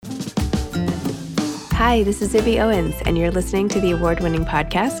Hi, this is Zibby Owens, and you're listening to the award-winning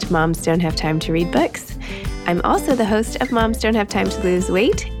podcast, Moms Don't Have Time to Read Books. I'm also the host of Moms Don't Have Time to Lose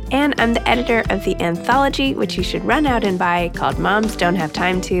Weight, and I'm the editor of the anthology, which you should run out and buy, called Moms Don't Have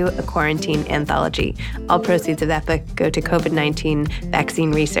Time to, a quarantine anthology. All proceeds of that book go to COVID-19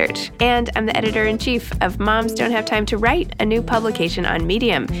 vaccine research. And I'm the editor-in-chief of Moms Don't Have Time to Write, a new publication on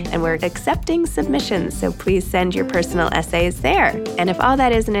Medium, and we're accepting submissions, so please send your personal essays there. And if all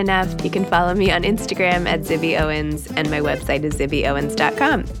that isn't enough, you can follow me on Instagram at Zibby Owens, and my website is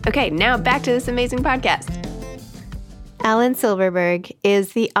zibbyowens.com. Okay, now back to this amazing podcast. Alan Silberberg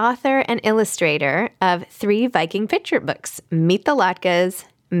is the author and illustrator of 3 Viking picture books, Meet the Latkes,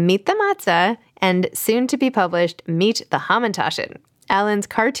 Meet the MATZAH, and soon-to-be-published Meet the Hamantaschen. Alan's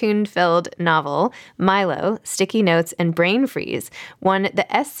cartoon-filled novel, Milo, Sticky Notes, and Brain Freeze won the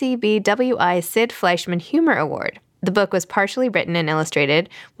SCBWI Sid Fleischman Humor Award. The book was partially written and illustrated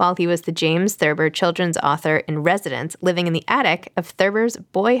while he was the James Thurber children's author in residence living in the attic of Thurber's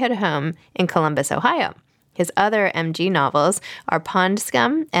boyhood home in Columbus, Ohio. His other MG novels are Pond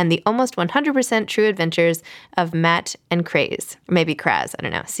Scum and the almost 100% true adventures of Matt and Kraz. Maybe Kraz, I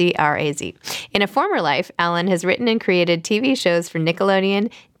don't know, C-R-A-Z. In a former life, Alan has written and created TV shows for Nickelodeon,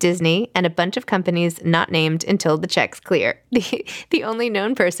 Disney, and a bunch of companies not named until the checks clear. The only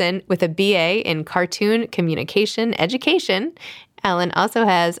known person with a BA in cartoon communication education, Alan also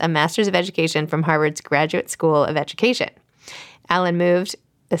has a Master's of Education from Harvard's Graduate School of Education. Alan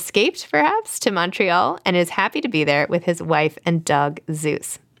escaped perhaps to Montreal and is happy to be there with his wife and dog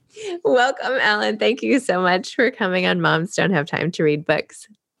Zeus. Welcome, Alan. Thank you so much for coming on Moms Don't Have Time to Read Books.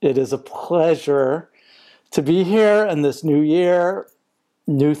 It is a pleasure to be here in this new year.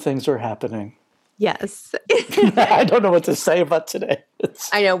 New things are happening. Yes. I don't know what to say about today.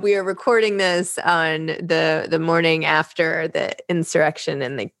 I know we are recording this on the morning after the insurrection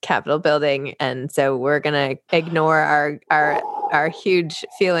in the Capitol building. And so we're going to ignore our huge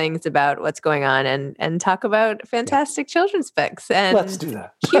feelings about what's going on and talk about fantastic children's books and let's do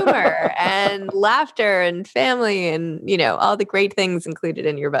that. Humor and laughter and family and, all the great things included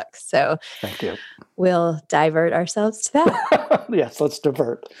in your books. So thank you. We'll divert ourselves to that. Yes, let's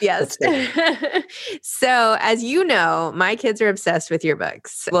divert. Yes. So as you know, my kids are obsessed with your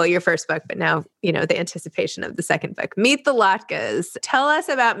books. Well, your first book, but now, the anticipation of the second book, Meet the Latkes. Tell us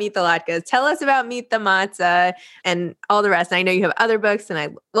about Meet the Latkes. Tell us about Meet the MATZAH and all the rest. And I know you have other books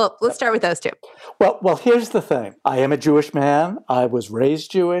let's start with those two. Well, here's the thing. I am a Jewish man. I was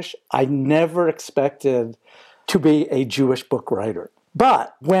raised Jewish. I never expected to be a Jewish book writer.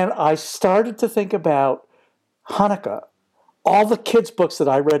 But when I started to think about Hanukkah, all the kids' books that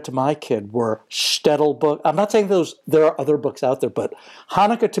I read to my kid were shtetl books. I'm not saying there are other books out there, but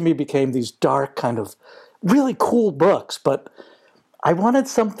Hanukkah to me became these dark kind of really cool books. But I wanted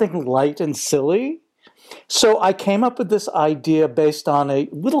something light and silly. So I came up with this idea based on a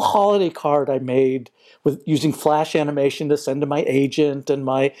little holiday card I made with using Flash animation to send to my agent and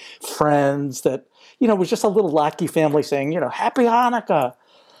my friends that, it was just a little Latke family saying, Happy Hanukkah.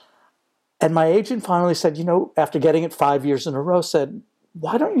 And my agent finally said, after getting it 5 years in a row, said,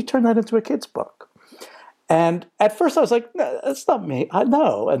 why don't you turn that into a kid's book? And at first I was like, no, that's not me. I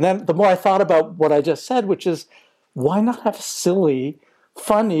know. And then the more I thought about what I just said, which is, why not have a silly,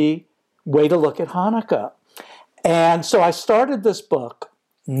 funny way to look at Hanukkah? And so I started this book.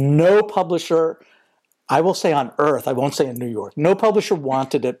 No publisher, I will say on Earth, I won't say in New York, no publisher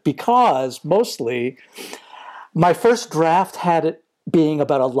wanted it because mostly my first draft had it being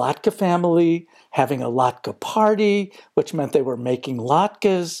about a latke family, having a latke party, which meant they were making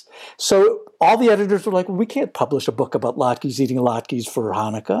latkes. So all the editors were like, well, we can't publish a book about latkes eating latkes for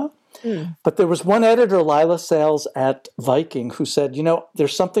Hanukkah. But there was one editor, Lila Sales at Viking, who said,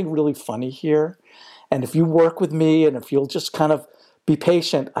 there's something really funny here. And if you work with me and if you'll just kind of be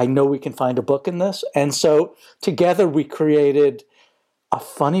patient, I know we can find a book in this. And so together we created a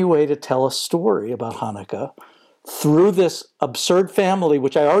funny way to tell a story about Hanukkah through this absurd family,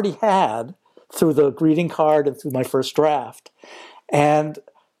 which I already had through the greeting card and through my first draft. And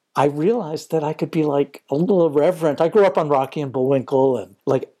I realized that I could be like a little irreverent. I grew up on Rocky and Bullwinkle, and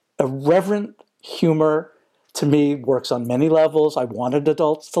like irreverent humor to me works on many levels. I wanted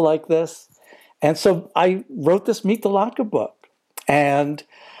adults to like this. And so I wrote this Meet the Latke book. And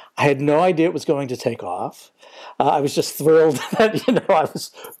I had no idea it was going to take off. I was just thrilled that, I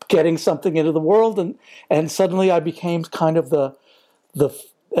was getting something into the world. And suddenly I became kind of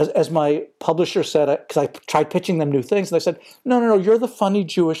as my publisher said, because I tried pitching them new things. And they said, no, you're the funny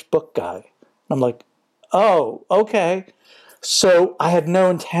Jewish book guy. And I'm like, oh, okay. So I had no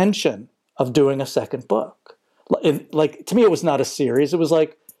intention of doing a second book. To me, it was not a series. It was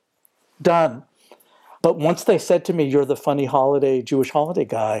like, done. But once they said to me, you're the funny Jewish holiday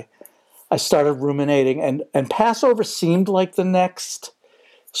guy, I started ruminating. And Passover seemed like the next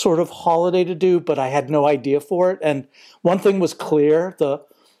sort of holiday to do, but I had no idea for it. And one thing was clear.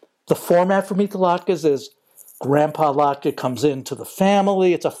 The format for Meet the Latkes is Grandpa Latke comes into the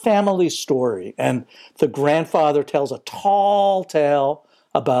family. It's a family story. And the grandfather tells a tall tale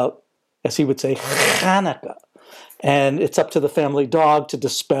about, as he would say, Hanukkah. And it's up to the family dog to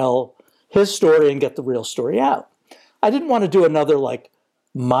dispel his story and get the real story out. I didn't want to do another like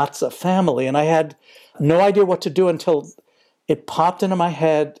MATZAH family. And I had no idea what to do until it popped into my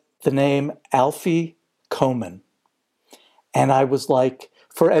head the name Alfie Komen. And I was like,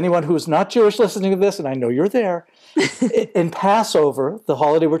 for anyone who's not Jewish listening to this, and I know you're there, in Passover, the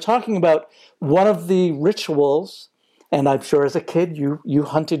holiday we're talking about, one of the rituals, and I'm sure as a kid you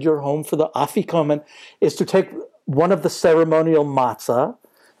hunted your home for the afikomen, is to take one of the ceremonial matzah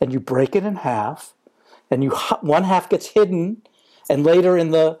and you break it in half, and one half gets hidden, and later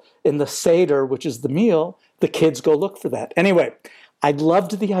in the Seder, which is the meal, the kids go look for that. Anyway, I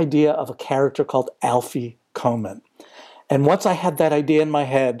loved the idea of a character called Alfie Komen. And once I had that idea in my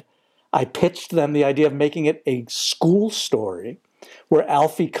head, I pitched them the idea of making it a school story where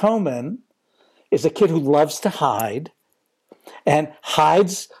Alfie Komen is a kid who loves to hide and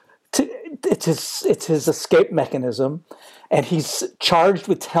hides. It's his escape mechanism. And he's charged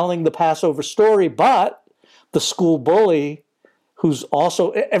with telling the Passover story, but the school bully, who's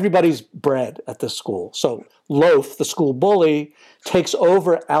also, everybody's bred at this school. So Loaf, the school bully, takes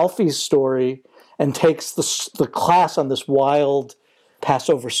over Alfie's story and takes the class on this wild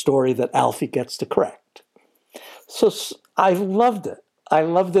Passover story that Alfie gets to correct. So I loved it. I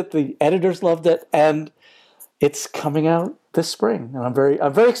loved it. The editors loved it, and it's coming out this spring, and I'm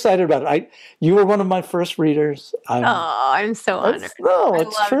very excited about it. You were one of my first readers. I'm so honored.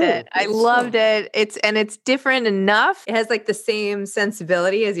 I loved it. It's different enough. It has like the same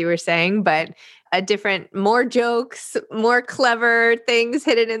sensibility as you were saying, but a different, more jokes, more clever things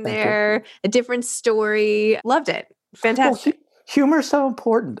hidden in there, a different story. Loved it. Fantastic. Well, humor is so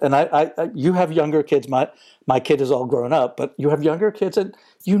important. And I you have younger kids. My kid is all grown up, but you have younger kids, and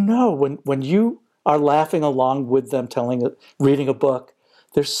when you are laughing along with them, reading a book,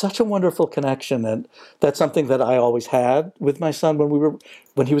 there's such a wonderful connection. And that's something that I always had with my son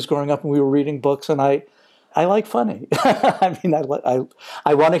when he was growing up and we were reading books. And I like funny. I mean,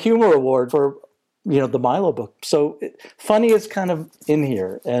 I won a humor award for, the Milo book. So funny is kind of in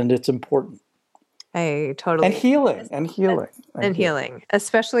here, and it's important. I totally. And healing,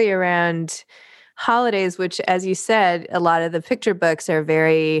 especially around holidays, which, as you said, a lot of the picture books are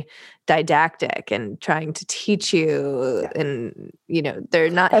very didactic and trying to teach you. Yeah. And,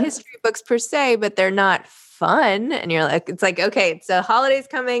 they're not history books per se, but they're not fun. And you're like, it's like, okay, so holidays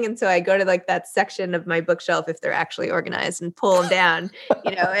coming. And so I go to like that section of my bookshelf, if they're actually organized, and pull them down,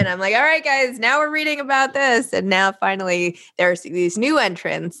 and I'm like, all right, guys, now we're reading about this. And now finally there's these new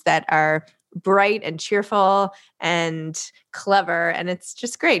entrants that are bright and cheerful and clever. And it's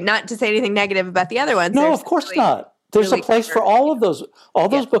just great. Not to say anything negative about the other ones. No, of course not. There's a place for all of those. All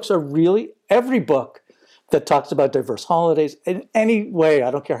those books are really, every book that talks about diverse holidays in any way,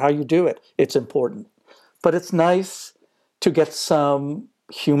 I don't care how you do it, it's important. But it's nice to get some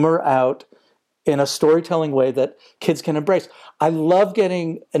humor out in a storytelling way that kids can embrace. I love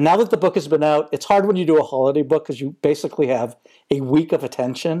and now that the book has been out, it's hard when you do a holiday book because you basically have a week of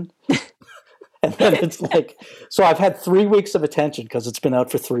attention. And then it's like, so I've had 3 weeks of attention because it's been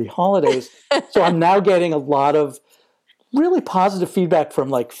out for 3 holidays. So I'm now getting a lot of really positive feedback from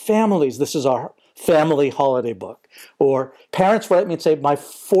like families. This is our family holiday book. Or parents write me and say, my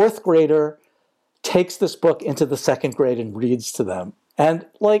 4th grader takes this book into the 2nd grade and reads to them. And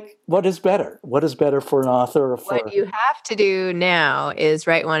like, what is better? What is better for an author? What you have to do now is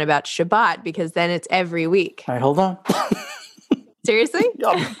write one about Shabbat, because then it's every week. All right, hold on. Seriously?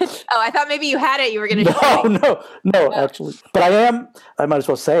 I thought maybe you had it. You were going to No, actually. But I might as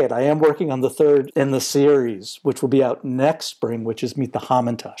well say it. I am working on the 3rd in the series, which will be out next spring, which is Meet the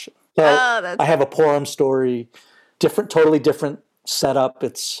Hamantaschen. So I have a Purim story, totally different setup.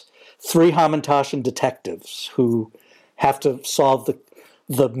 It's 3 Hamantaschen detectives who have to solve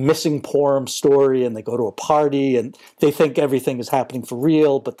the missing Purim story, and they go to a party, and they think everything is happening for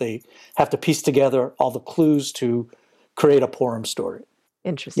real, but they have to piece together all the clues to create a Purim story.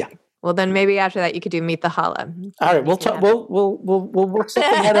 Interesting. Yeah. Well, then maybe after that you could do Meet the Challah. All right, we'll talk. We'll work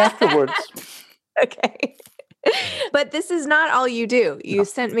something out afterwards. Okay. But this is not all you do. You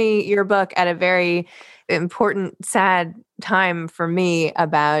sent me your book at a very important, sad time for me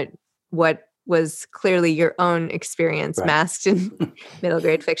about what was clearly your own experience Right. masked in middle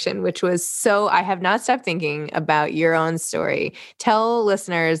grade fiction, which was so, I have not stopped thinking about your own story. Tell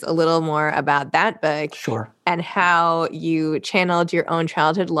listeners a little more about that book. Sure. And how you channeled your own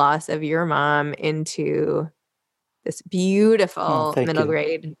childhood loss of your mom into this beautiful middle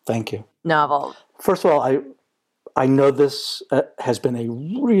grade Thank you. novel. First of all, I know this has been a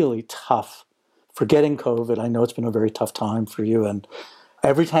really tough, forgetting COVID, I know it's been a very tough time for you. And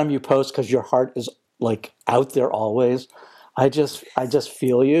every time you post, because your heart is like out there always, I just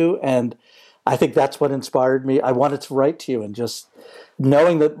feel you. And I think that's what inspired me. I wanted to write to you, and just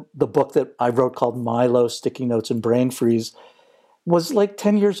knowing that the book that I wrote called Milo, Sticky Notes and Brain Freeze was like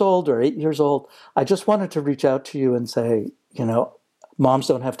 10 years old or 8 years old. I just wanted to reach out to you and say, moms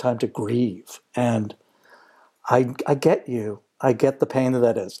don't have time to grieve. And I get you. I get the pain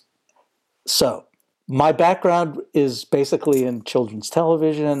that is. So my background is basically in children's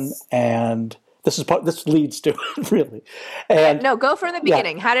television, and this leads to it, really. And no, go from the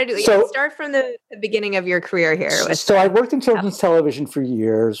beginning. Yeah. How did you start from the beginning of your career here? So I worked in children's television for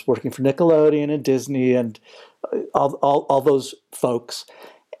years, working for Nickelodeon and Disney and all those folks.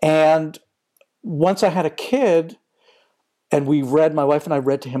 And once I had a kid, and my wife and I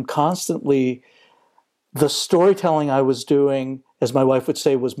read to him constantly, the storytelling I was doing, as my wife would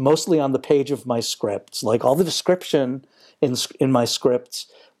say, was mostly on the page of my scripts. Like, all the description in my scripts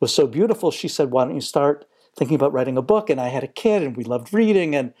was so beautiful. She said, why don't you start thinking about writing a book? And I had a kid, and we loved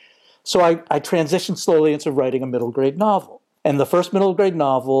reading. And so I transitioned slowly into writing a middle grade novel. And the first middle grade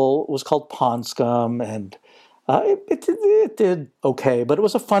novel was called Pond Scum, and it did okay. But it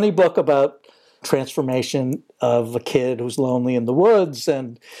was a funny book about transformation of a kid who's lonely in the woods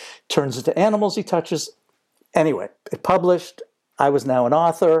and turns into animals he touches. Anyway, it published. I was now an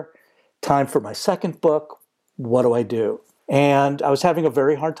author. Time for my second book. What do I do? And I was having a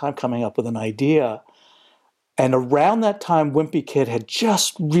very hard time coming up with an idea. And around that time, Wimpy Kid had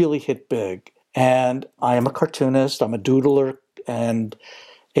just really hit big. And I am a cartoonist. I'm a doodler and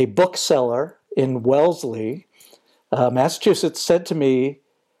a bookseller in Wellesley, Massachusetts, said to me,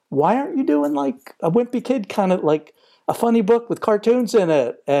 why aren't you doing like a Wimpy Kid, kind of like a funny book with cartoons in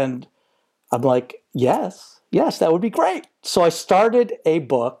it? And I'm like, yes, that would be great. So I started a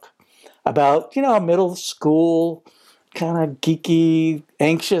book about, a middle school kind of geeky,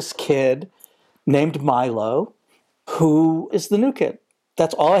 anxious kid named Milo, who is the new kid.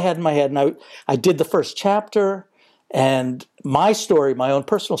 That's all I had in my head. And I did the first chapter, and my story, my own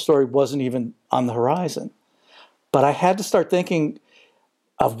personal story, wasn't even on the horizon. But I had to start thinking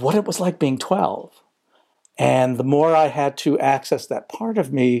of what it was like being 12. And the more I had to access that part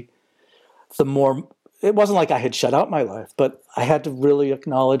of me, the more, it wasn't like I had shut out my life, but I had to really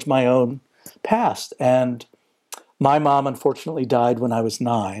acknowledge my own past. And my mom, unfortunately, died when I was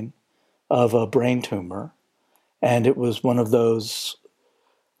 9 of a brain tumor. And it was one of those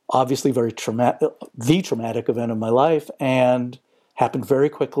obviously very the traumatic event of my life, and happened very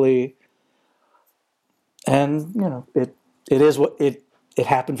quickly. And, it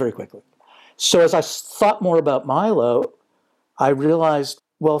happened very quickly. So as I thought more about Milo, I realized,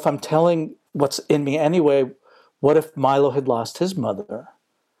 well, if I'm telling what's in me anyway, what if Milo had lost his mother?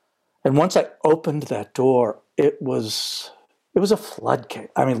 And once I opened that door, it was a floodgate.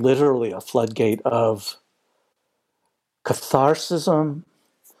 I mean, literally a floodgate of catharsis,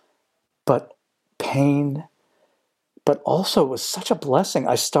 but pain, but also it was such a blessing.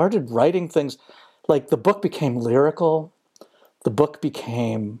 I started writing things, like the book became lyrical, the book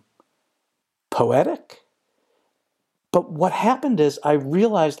became poetic. But what happened is I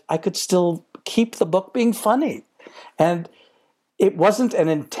realized I could still keep the book being funny. And it wasn't an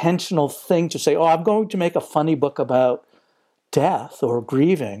intentional thing to say, I'm going to make a funny book about death or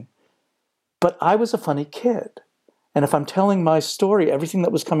grieving. But I was a funny kid. And if I'm telling my story, everything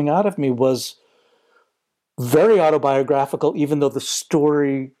that was coming out of me was very autobiographical, even though the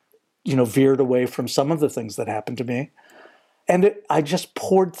story, veered away from some of the things that happened to me. And I just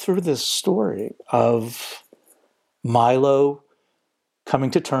poured through this story of Milo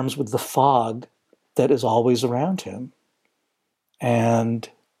coming to terms with the fog that is always around him. And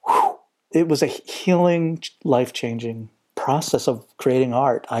it was a healing, life-changing process of creating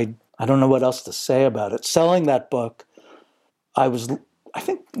art. I don't know what else to say about it. Selling that book, I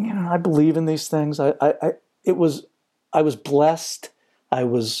believe in these things. I was blessed. It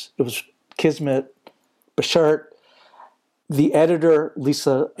was Kismet, Bashert. The editor,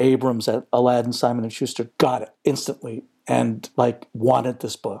 Lisa Abrams at Aladdin, Simon & Schuster, got it instantly and wanted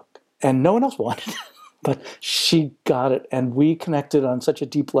this book. And no one else wanted it, but she got it. And we connected on such a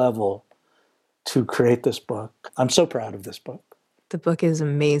deep level to create this book. I'm so proud of this book. The book is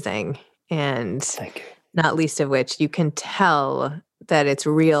amazing. And Thank you. not least of which, you can tell that it's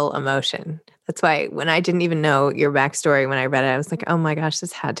real emotion. That's why when I didn't even know your backstory, when I read it, I was like, oh my gosh,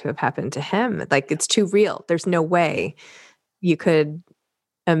 this had to have happened to him. Like, it's too real. There's no way you could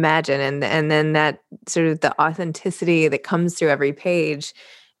imagine. And then that sort of the authenticity that comes through every page,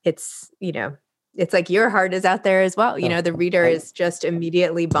 it's, it's like your heart is out there as well. The reader is just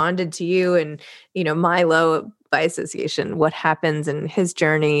immediately bonded to you and, Milo by association, what happens in his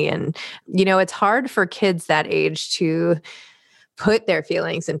journey. And, it's hard for kids that age to put their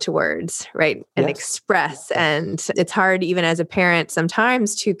feelings into words, right? And express. And it's hard even as a parent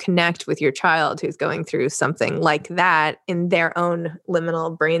sometimes to connect with your child who's going through something like that in their own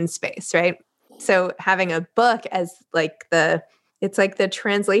liminal brain space, right? So having a book as like it's like the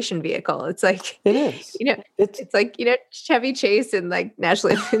translation vehicle. It's like, it is, it's like, Chevy Chase and like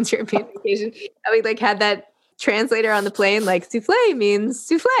National Lampoon's European Vacation. We like had that translator on the plane, like souffle means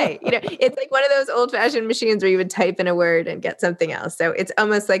souffle. It's like one of those old fashioned machines where you would type in a word and get something else. So it's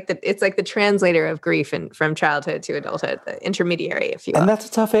almost like the translator of grief and from childhood to adulthood, the intermediary, if you will. And that's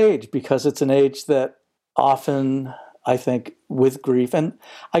a tough age because it's an age that often, I think, with grief, and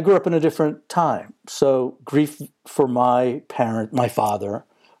I grew up in a different time. So grief for my father,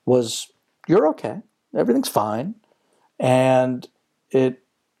 was, you're okay. Everything's fine. And it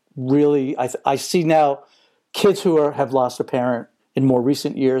really, I see now kids who have lost a parent in more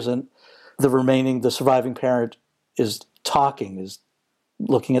recent years, and the surviving parent is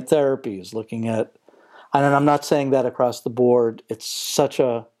looking at therapy, is looking at, and I'm not saying that across the board. It's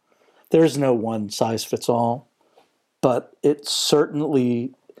there is no one size fits all, but it's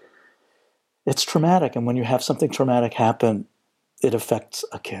traumatic. And when you have something traumatic happen, it affects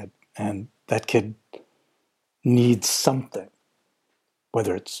a kid, and that kid needs something,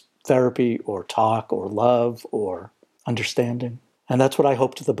 whether it's therapy or talk or love or understanding. And that's what I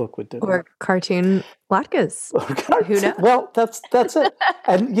hoped the book would do. Or cartoon latkes. Who knows? Well, that's it.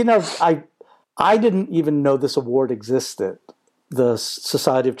 And, I didn't even know this award existed. The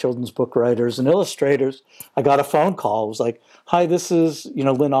Society of Children's Book Writers and Illustrators, I got a phone call. It was like, hi, this is,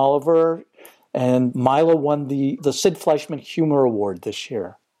 Lynn Oliver. And Milo won the Sid Fleischman Humor Award this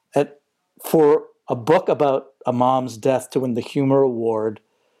year. For a book about a mom's death to win the Humor Award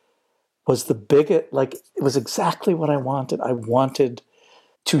was the biggest, it was exactly what I wanted. I wanted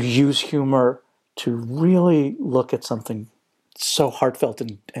to use humor to really look at something so heartfelt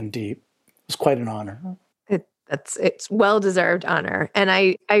and deep. It was quite an honor. It's well-deserved honor. And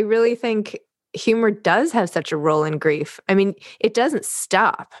I really think humor does have such a role in grief. I mean, it doesn't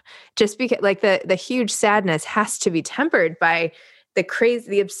stop just because the huge sadness has to be tempered by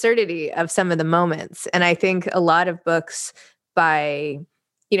the absurdity of some of the moments. And I think a lot of books by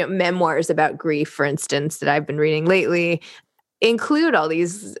memoirs about grief, for instance, that I've been reading lately, include all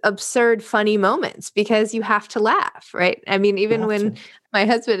these absurd, funny moments because you have to laugh, right? I mean, even when my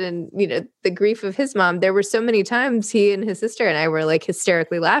husband and, the grief of his mom, there were so many times he and his sister and I were like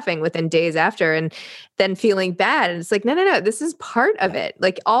hysterically laughing within days after and then feeling bad. And it's like, no, this is part of it.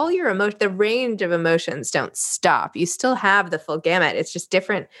 Like all your the range of emotions don't stop. You still have the full gamut. It's just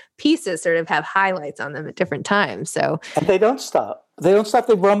different pieces sort of have highlights on them at different times. So, and they don't stop. They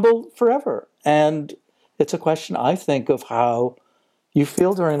rumble forever. And it's a question, I think, of how you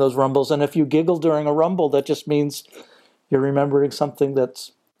feel during those rumbles. And if you giggle during a rumble, that just means you're remembering something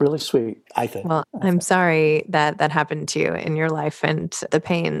that's really sweet, I think. Well, I'm sorry that happened to you in your life and the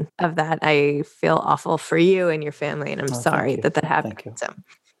pain of that. I feel awful for you and your family, and I'm sorry that happened. So,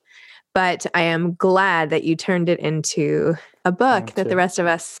 but I am glad that you turned it into a book that the rest of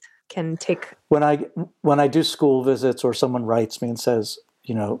us can take. When I do school visits or someone writes me and says,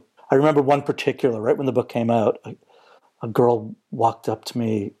 I remember one particular, right when the book came out, a girl walked up to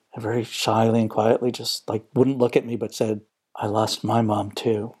me very shyly and quietly, just wouldn't look at me, but said, I lost my mom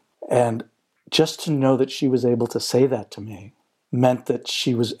too. And just to know that she was able to say that to me meant that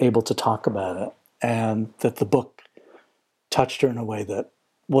she was able to talk about it and that the book touched her in a way that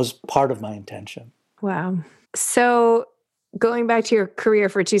was part of my intention. Wow. So going back to your career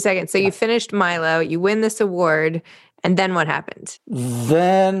for 2 seconds. So you finished Milo, you win this award, and then what happened?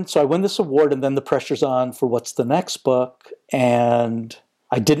 So I win this award, and then the pressure's on for what's the next book. And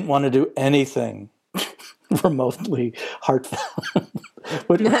I didn't want to do anything remotely heartfelt,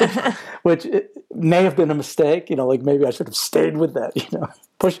 which may have been a mistake. Maybe I should have stayed with that,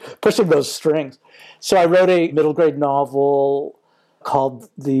 pushing those strings. So I wrote a middle grade novel called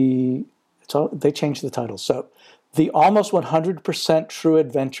they changed the title. So The Almost 100% True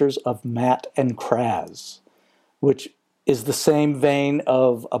Adventures of Matt and Kraz, which is the same vein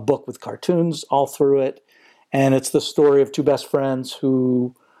of a book with cartoons all through it. And it's the story of two best friends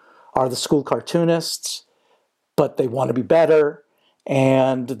who are the school cartoonists, but they want to be better,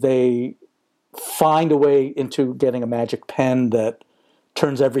 and they find a way into getting a magic pen that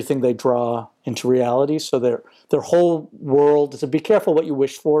turns everything they draw into reality. So their whole world is a be careful what you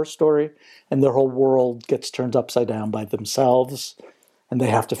wish for story, and their whole world gets turned upside down by themselves, and they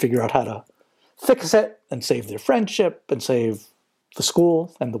have to figure out how to fix it and save their friendship and save the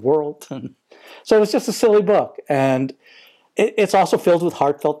school and the world. And so it's just a silly book. And it's also filled with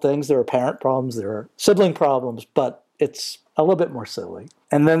heartfelt things. There are parent problems, there are sibling problems, but it's a little bit more silly.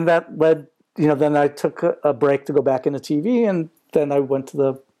 And then that led, then I took a break to go back into TV, and then I went to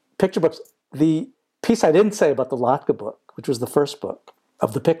the picture books. The piece I didn't say about the Latka book, which was the first book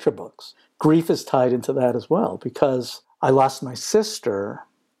of the picture books, grief is tied into that as well, because I lost my sister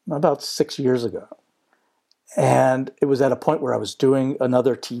about 6 years ago. And it was at a point where I was doing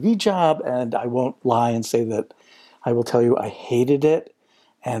another TV job, and I won't lie and say that I will tell you I hated it,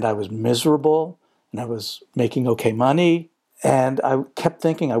 and I was miserable, and I was making okay money. And I kept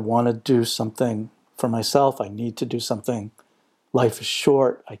thinking I want to do something for myself. I need to do something. Life is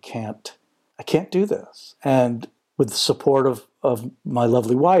short. I can't do this. And with the support of my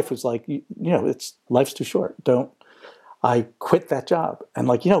lovely wife, who's like, life's too short. I quit that job. And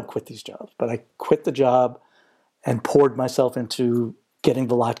you don't quit these jobs, but I quit the job and poured myself into getting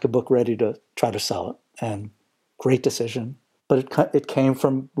the Latka book ready to try to sell it. And great decision. But it came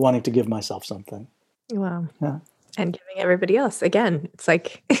from wanting to give myself something. Wow. Yeah. And giving everybody else. Again, it's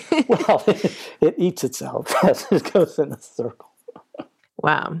like... Well, it eats itself as it goes in a circle.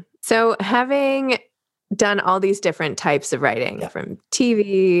 Wow. So having done all these different types of writing, from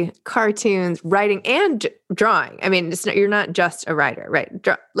TV, cartoons, writing, and drawing. I mean, you're not just a writer, right?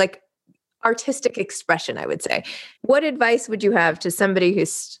 Artistic expression, I would say. What advice would you have to somebody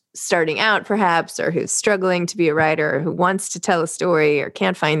who's starting out, perhaps, or who's struggling to be a writer, or who wants to tell a story or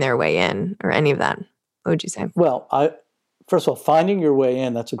can't find their way in, or any of that? What would you say? Well, first of all, finding your way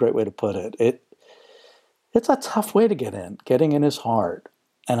in, that's a great way to put it. It's a tough way to get in. Getting in is hard.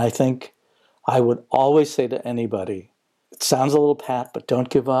 And I think I would always say to anybody, it sounds a little pat, but don't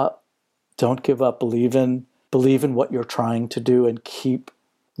give up. Don't give up. Believe in what you're trying to do, and keep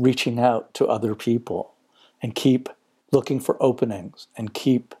reaching out to other people, and keep looking for openings, and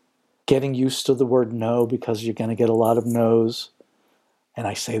keep getting used to the word no, because you're going to get a lot of no's. And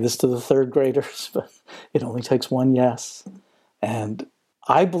I say this to the third graders, but it only takes one yes. And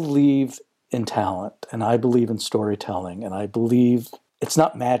I believe in talent, and I believe in storytelling, and I believe it's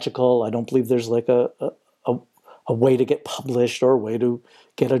not magical. I don't believe there's a way to get published or a way to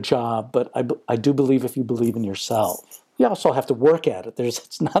get a job, but I do believe if you believe in yourself. You also have to work at it.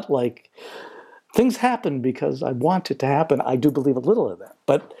 It's not like things happen because I want it to happen. I do believe a little of that,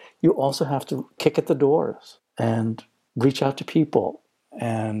 but you also have to kick at the doors and reach out to people.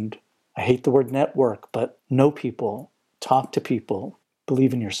 And I hate the word network, but know people, talk to people,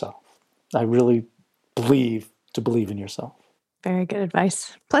 believe in yourself. I really believe in yourself. Very good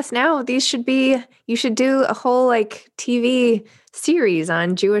advice. Plus now you should do a whole TV series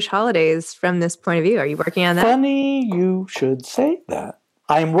on Jewish holidays from this point of view. Are you working on that? Funny you should say that.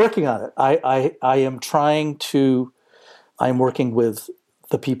 I am working on it. I'm working with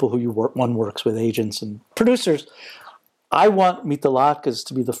the people who one works with, agents and producers. I want Meet the Latkas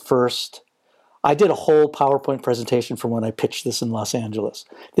to be the first. I did a whole PowerPoint presentation from when I pitched this in Los Angeles.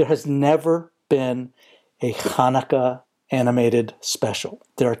 There has never been a Hanukkah animated special.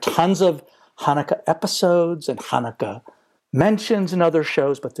 There are tons of Hanukkah episodes and Hanukkah mentions in other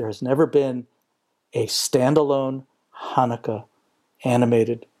shows, but there has never been a standalone Hanukkah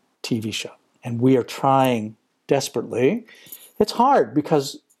animated TV show. And we are trying desperately. It's hard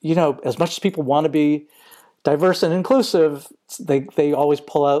because, as much as people want to be diverse and inclusive, they always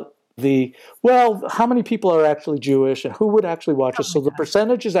pull out how many people are actually Jewish and who would actually watch us? So the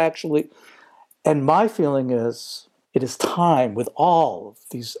percentage is actually, and my feeling is, it is time with all of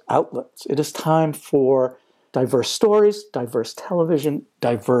these outlets. It is time for diverse stories, diverse television,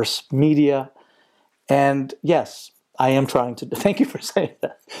 diverse media. And yes, I am trying to, thank you for saying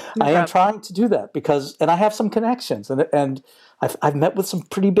that. No problem. I am trying to do that and I have some connections and I've met with some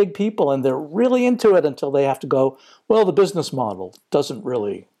pretty big people and they're really into it until they have to go, well, the business model doesn't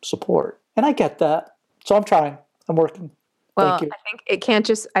really support. And I get that. So I'm trying. I'm working. Well, I think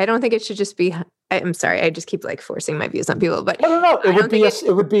I don't think it should just be, I'm sorry, I just keep forcing my views on people, but no, it don't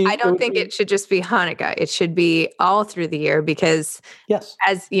think it should just be Hanukkah. It should be all through the year because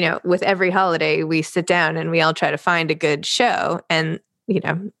as with every holiday, we sit down and we all try to find a good show and,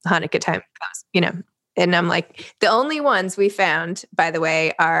 Hanukkah time comes, and I'm like, the only ones we found, by the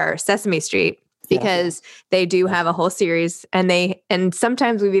way, are Sesame Street because they do have a whole series, and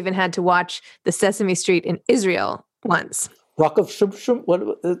sometimes we've even had to watch the Sesame Street in Israel once. Rock of Shum,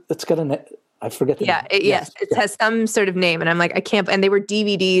 what it's got a name. I forget the name. Yes, it has some sort of name, and I'm like, I can't. And they were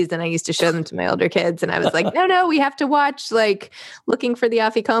DVDs, and I used to show them to my older kids, and I was like, no, we have to watch like Looking for the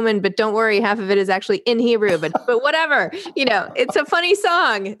Afikoman, but don't worry, half of it is actually in Hebrew, but whatever, it's a funny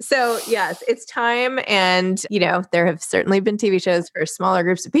song. So yes, it's time, and there have certainly been TV shows for smaller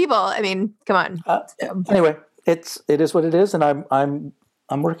groups of people. I mean, come on. Anyway, it is what it is, and I'm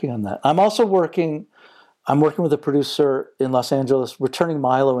working on that. I'm working with a producer in Los Angeles. We're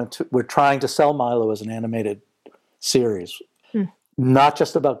trying to sell Milo as an animated series. Not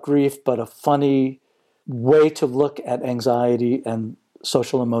just about grief, but a funny way to look at anxiety and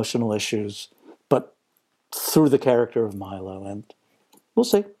social emotional issues, but through the character of Milo. And we'll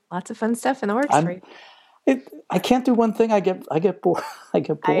see. Lots of fun stuff in the works for you. I can't do one thing. I get bored. I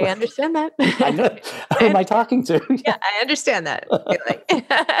understand that. I know. Who am I talking to? Yeah, I understand that.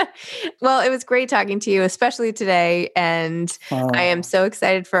 Well, it was great talking to you, especially today. And I am so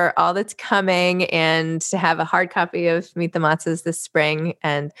excited for all that's coming and to have a hard copy of Meet the Matzahs this spring.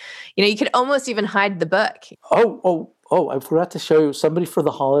 And, you could almost even hide the book. Oh, I forgot to show you. Somebody for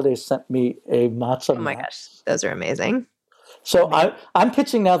the holidays sent me a matzah. Oh my gosh. Those are amazing. So I'm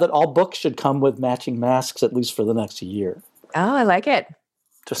pitching now that all books should come with matching masks, at least for the next year. Oh, I like it.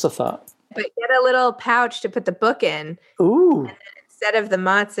 Just a thought. But get a little pouch to put the book in. Ooh. And then instead of the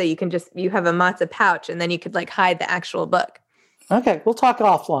matzah, you have a matzah pouch, and then you could hide the actual book. Okay, we'll talk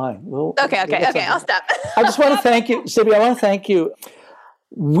offline. Okay, I'll stop. I just want to thank you, Sibby. I want to thank you.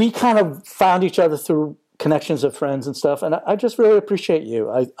 We kind of found each other through connections of friends and stuff, and I just really appreciate you.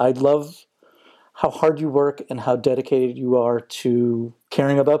 I love how hard you work and how dedicated you are to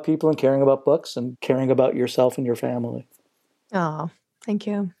caring about people and caring about books and caring about yourself and your family. Oh, thank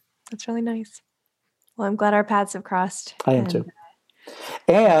you. That's really nice. Well, I'm glad our paths have crossed. I am too.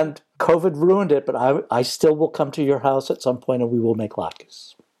 And COVID ruined it, but I still will come to your house at some point and we will make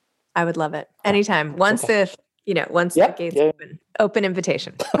latkes. I would love it. Anytime. Once the gates open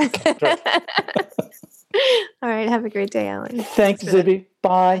invitation. Okay, great. All right. Have a great day, Alan. Thanks, Zibby.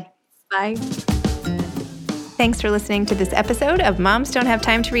 Bye. Bye. Thanks for listening to this episode of Moms Don't Have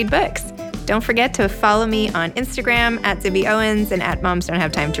Time to Read Books. Don't forget to follow me on Instagram at Zibby Owens and at Moms Don't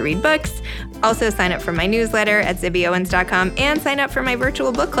Have Time to Read Books. Also sign up for my newsletter at zibbyowens.com and sign up for my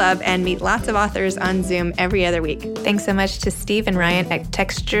virtual book club and meet lots of authors on Zoom every other week. Thanks so much to Steve and Ryan at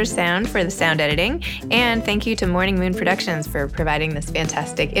Texture Sound for the sound editing. And thank you to Morning Moon Productions for providing this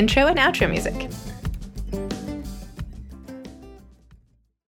fantastic intro and outro music.